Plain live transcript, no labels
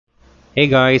Hey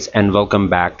guys, and welcome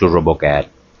back to RoboCAD.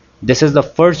 This is the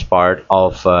first part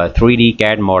of 3D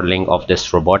CAD modeling of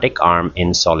this robotic arm in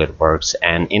SolidWorks,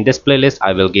 and in this playlist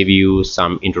I will give you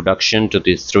some introduction to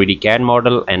this 3D CAD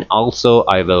model, and also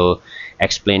I will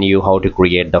explain you how to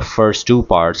create the first two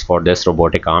parts for this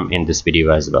robotic arm in this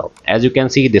video as well. As you can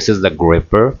see, this is the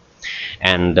gripper,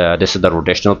 and this is the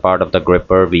rotational part of the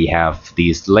gripper. We have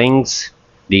these links,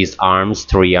 these arms,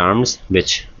 three arms,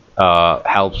 which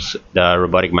helps the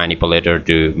robotic manipulator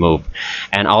to move,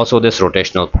 and also this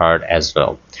rotational part as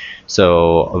well.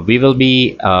 So we will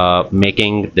be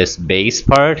making this base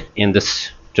part in this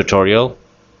tutorial.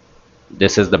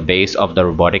 This is the base of the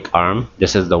robotic arm.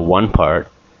 This is the one part,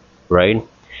 right?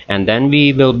 And then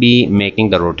we will be making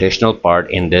the rotational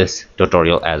part in this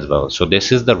tutorial as well. So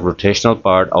this is the rotational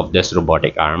part of this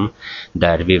robotic arm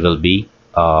that we will be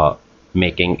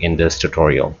making in this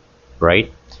tutorial,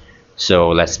 right? So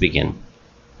let's begin.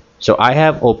 So I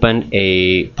have opened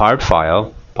a part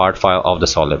file of the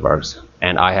SolidWorks,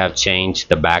 and I have changed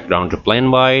the background to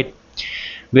plain white.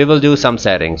 We will do some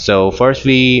settings. So first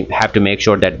we have to make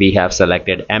sure that we have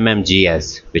selected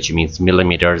mmgs, which means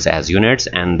millimeters, as units,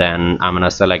 and then I'm gonna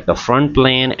select the front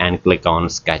plane and click on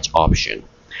sketch option.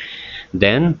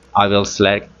 Then I will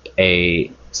select a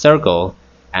circle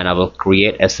and I will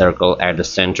create a circle at the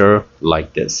center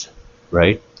like this,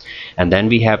 right? And then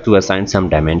we have to assign some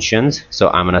dimensions. So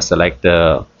I'm gonna select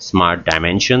the smart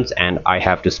dimensions, and I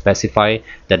have to specify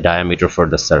the diameter for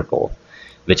the circle,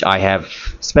 which I have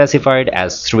specified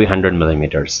as 300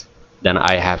 millimeters. Then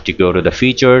I have to go to the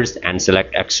features and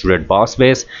select extruded boss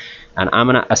base, and I'm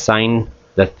gonna assign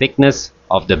the thickness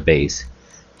of the base,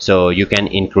 so you can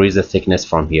increase the thickness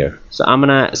from here. So I'm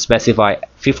gonna specify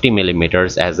 50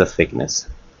 millimeters as the thickness,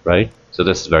 right? So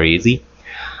this is very easy.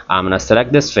 I'm gonna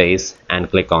select this face and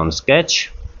click on sketch,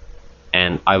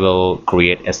 and I will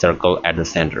create a circle at the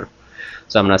center.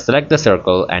 So I'm gonna select the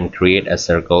circle and create a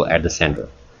circle at the center.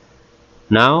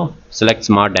 Now select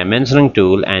smart dimensioning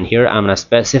tool, and here I'm gonna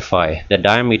specify the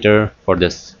diameter for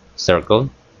this circle,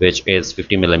 which is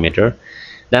 50 millimeter.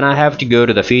 Then I have to go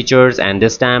to the features, and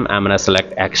this time I'm gonna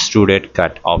select extruded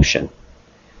cut option.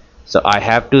 So I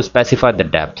have to specify the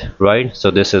depth, right? So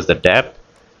this is the depth.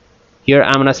 Here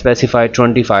I'm gonna specify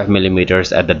 25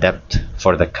 millimeters at the depth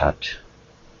for the cut,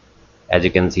 as you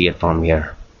can see it from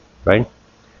here, right?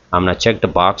 I'm gonna check the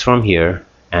box from here,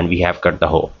 and we have cut the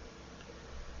hole.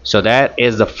 So that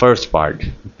is the first part,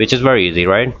 which is very easy,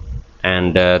 right?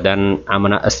 And then I'm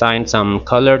gonna assign some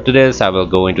color to this. I will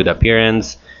go into the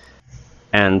appearance,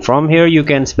 and from here you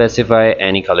can specify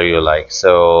any color you like.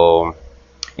 So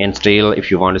in steel,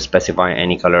 if you want to specify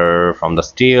any color from the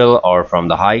steel or from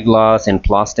the high gloss in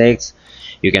plastics,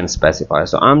 you can specify.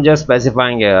 So I'm just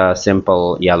specifying a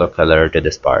simple yellow color to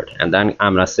this part, and then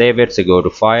I'm gonna save it. So go to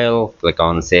file, click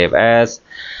on save as,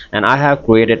 and I have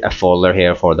created a folder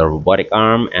here for the robotic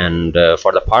arm, and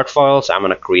for the part files I'm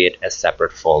gonna create a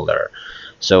separate folder.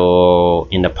 So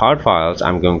in the part files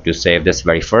I'm going to save this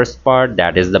very first part,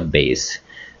 that is the base.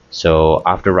 So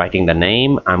after writing the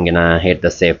name, I'm gonna hit the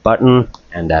save button,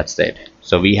 and that's it.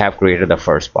 So we have created the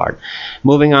first part.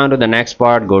 Moving on to the next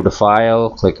part, go to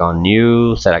file, click on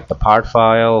new, select the part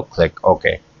file, click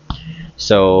OK.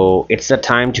 So it's the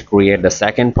time to create the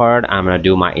second part. I'm gonna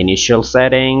do my initial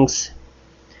settings.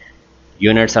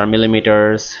 Units are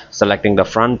millimeters, selecting the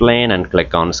front plane and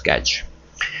click on sketch.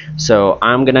 So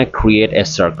I'm gonna create a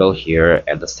circle here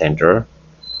at the center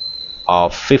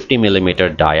of 50 millimeter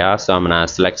dia. So I'm gonna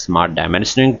select smart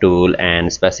dimensioning tool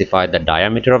and specify the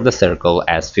diameter of the circle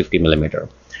as 50 millimeter.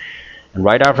 And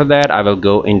right after that I will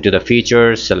go into the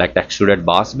features, select extruded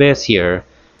boss base here,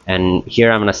 and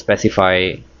here I'm gonna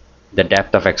specify the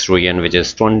depth of extrusion, which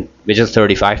is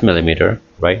 35 millimeter,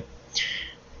 right?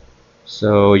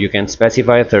 So you can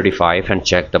specify 35 and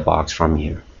check the box from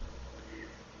here.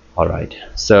 Alright,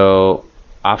 so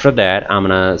after that I'm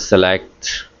gonna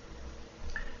select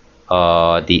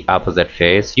the opposite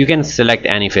face. You can select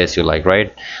any face you like,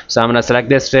 right? So I'm gonna select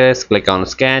this face, click on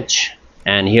sketch,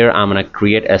 and here I'm gonna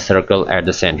create a circle at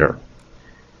the center,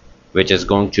 which is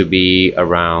going to be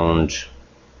around,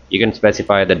 you can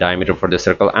specify the diameter for the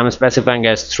circle. I'm specifying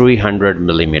as 300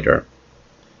 millimeter.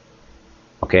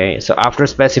 Okay, so after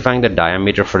specifying the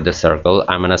diameter for the circle,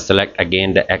 I'm gonna select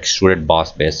again the extruded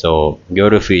boss base. So go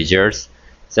to features,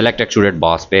 select extruded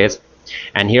boss base,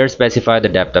 and here specify the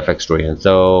depth of extrusion.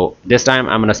 So this time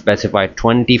I'm gonna specify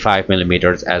 25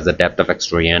 millimeters as the depth of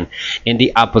extrusion in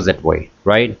the opposite way,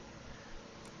 right?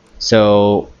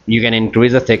 So you can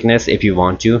increase the thickness if you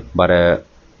want to, but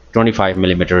 25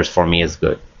 millimeters for me is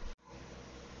good.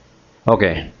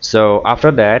 Okay, so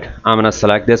after that I'm gonna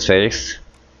select this face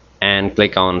and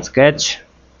click on sketch,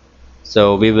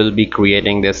 So we will be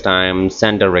creating this time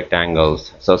center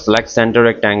rectangles. So select center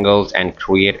rectangles and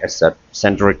create a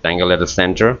center rectangle at the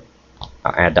center,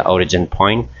 at the origin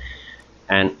point.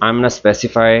 And I'm gonna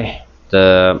specify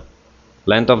the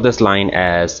length of this line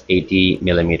as 80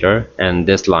 millimeter and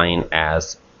this line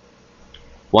as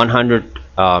 100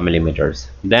 millimeters.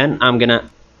 Then I'm gonna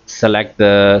select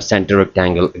the center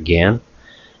rectangle again,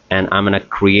 and I'm gonna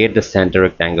create the center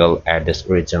rectangle at this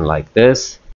origin like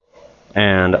this.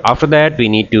 And after that we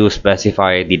need to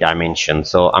specify the dimension.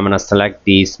 So I'm gonna select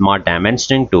the smart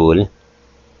dimensioning tool,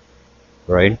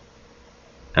 right,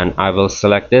 and I will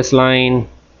select this line,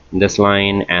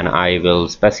 and I will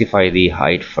specify the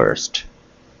height first.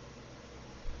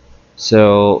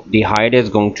 So the height is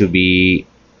going to be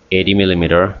 80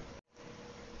 millimeter,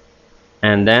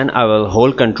 and then I will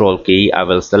hold control key, I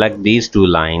will select these two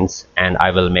lines and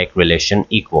I will make relation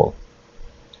equal,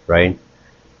 right?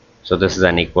 So this is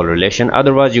an equal relation.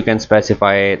 Otherwise you can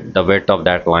specify the width of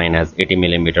that line as 80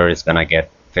 millimeter is gonna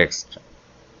get fixed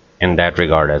in that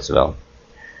regard as well.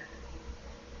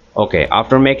 Okay,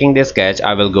 after making this sketch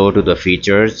I will go to the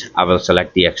features, I will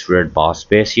select the extruded boss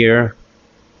space here,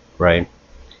 right,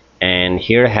 and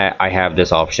here I have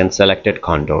this option selected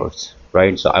contours,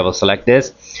 right? So I will select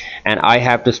this and I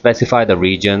have to specify the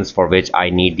regions for which I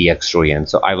need the extrusion.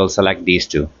 So I will select these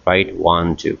two, right,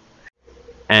 1, 2,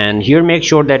 and here make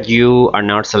sure that you are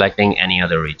not selecting any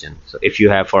other region. So if you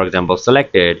have, for example,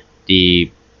 selected the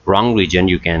wrong region,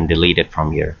 you can delete it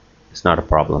from here, it's not a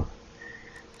problem.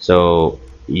 So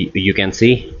you can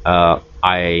see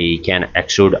I can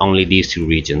extrude only these two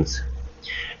regions.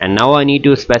 And now I need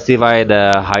to specify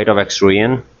the height of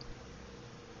extrusion,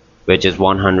 which is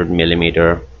 100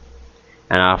 millimeter,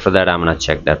 and after that I'm gonna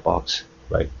check that box,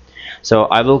 right? So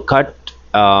I will cut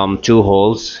 2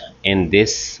 holes in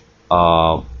this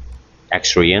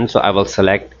extrusion. So I will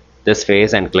select this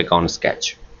face and click on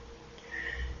sketch.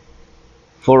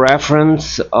 For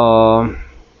reference I'm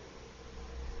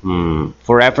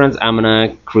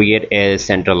gonna create a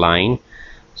center line.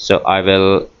 So I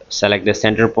will select the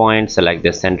center point,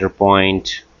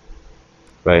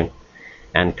 right,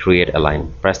 and create a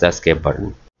line. Press the escape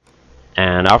button,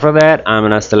 and after that I'm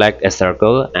gonna select a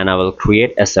circle and I will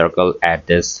create a circle at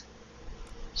this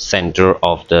center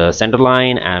of the center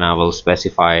line, and I will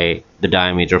specify the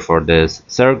diameter for this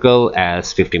circle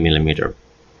as 50 millimeter.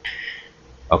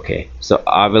 Okay, so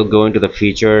I will go into the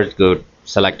features, go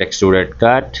select extruded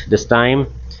cut this time,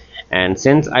 and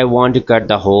since I want to cut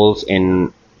the holes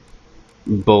in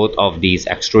both of these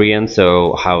extrusions,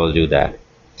 so I will do that.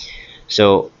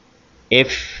 So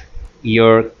if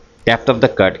your depth of the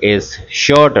cut is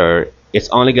shorter, it's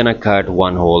only gonna cut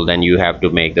one hole, then you have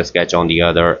to make the sketch on the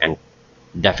other, and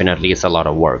definitely it's a lot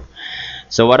of work.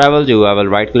 So what I will do, I will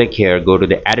right click here, go to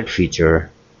the edit feature,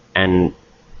 and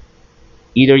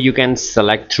either you can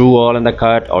select through all in the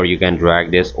cut or you can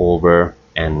drag this over,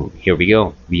 and here we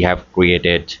go, we have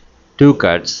created 2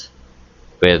 cuts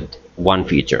with 1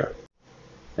 feature.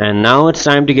 And now it's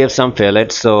time to give some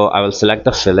fillets. So I will select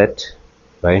the fillet,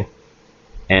 right,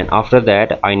 and after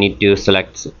that I need to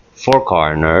select 4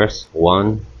 corners,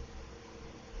 1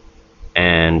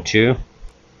 and 2,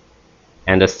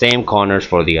 and the same corners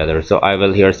for the other. So I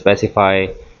will here specify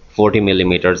 40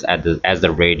 millimeters as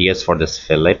the radius for this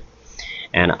fillet,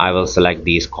 and I will select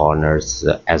these corners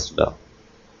as well.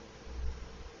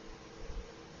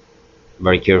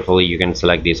 Very carefully you can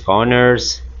select these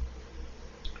corners,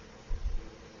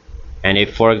 and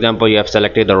if, for example, you have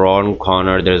selected the wrong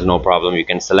corner, there is no problem, you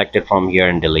can select it from here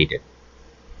and delete it,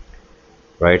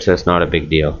 right? So it's not a big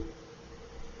deal.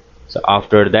 So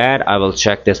after that I will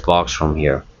check this box from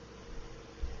here,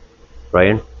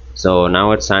 right? So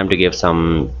now it's time to give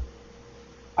some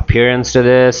appearance to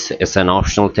this. It's an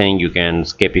optional thing, you can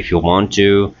skip if you want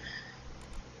to.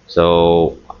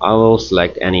 So I will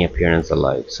select any appearance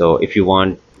alike. So if you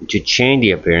want to change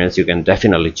the appearance, you can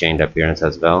definitely change the appearance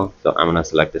as well. So I'm gonna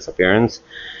select this appearance,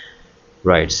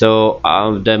 right? So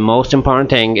the most important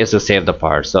thing is to save the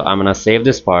part. So I'm gonna save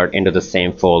this part into the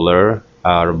same folder,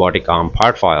 robotic arm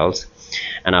part files,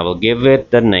 and I will give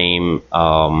it the name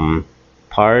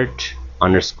part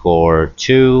underscore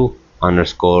 2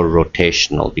 underscore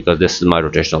rotational, because this is my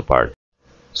rotational part.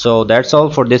 So that's all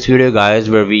for this video, guys,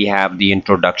 where we have the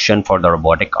introduction for the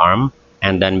robotic arm,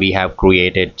 and then we have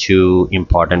created 2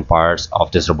 important parts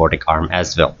of this robotic arm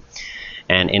as well.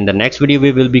 And in the next video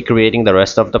we will be creating the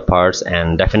rest of the parts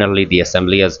and definitely the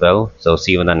assembly as well. So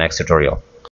see you in the next tutorial.